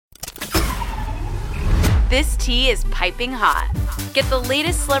This tea is piping hot. Get the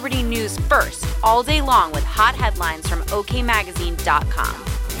latest celebrity news first all day long with hot headlines from okmagazine.com.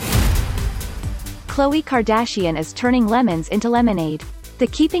 Khloé Kardashian is turning lemons into lemonade. The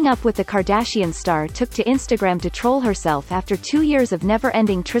Keeping Up with the Kardashian star took to Instagram to troll herself after 2 years of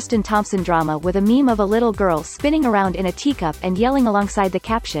never-ending Tristan Thompson drama with a meme of a little girl spinning around in a teacup and yelling alongside the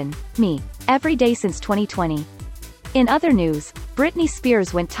caption, "Me, every day since 2020." In other news, Britney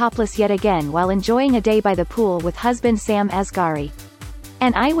Spears went topless yet again while enjoying a day by the pool with husband Sam Asghari.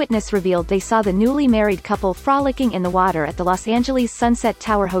 An eyewitness revealed they saw the newly married couple frolicking in the water at the Los Angeles Sunset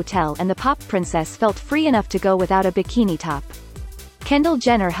Tower Hotel, and the pop princess felt free enough to go without a bikini top. Kendall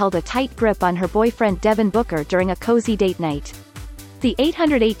Jenner held a tight grip on her boyfriend Devin Booker during a cozy date night. The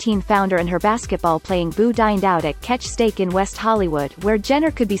 818 founder and her basketball-playing boo dined out at Ketch Steak in West Hollywood, where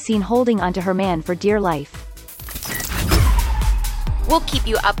Jenner could be seen holding onto her man for dear life. We'll keep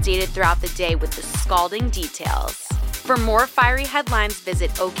you updated throughout the day with the scalding details. For more fiery headlines,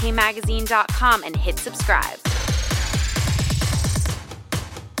 visit okmagazine.com and hit subscribe.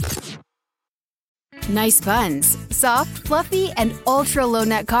 Nice buns, soft, fluffy, and ultra-low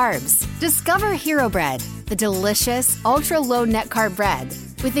net carbs. Discover Hero Bread, the delicious, ultra-low net carb bread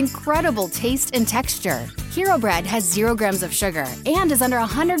with incredible taste and texture. Hero Bread has 0 grams of sugar and is under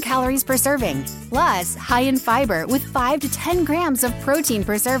 100 calories per serving. Plus, high in fiber with 5 to 10 grams of protein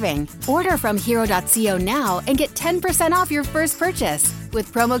per serving. Order from hero.co now and get 10% off your first purchase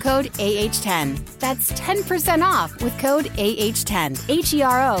with promo code AH10. That's 10% off with code AH10.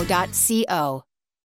 HERO.co.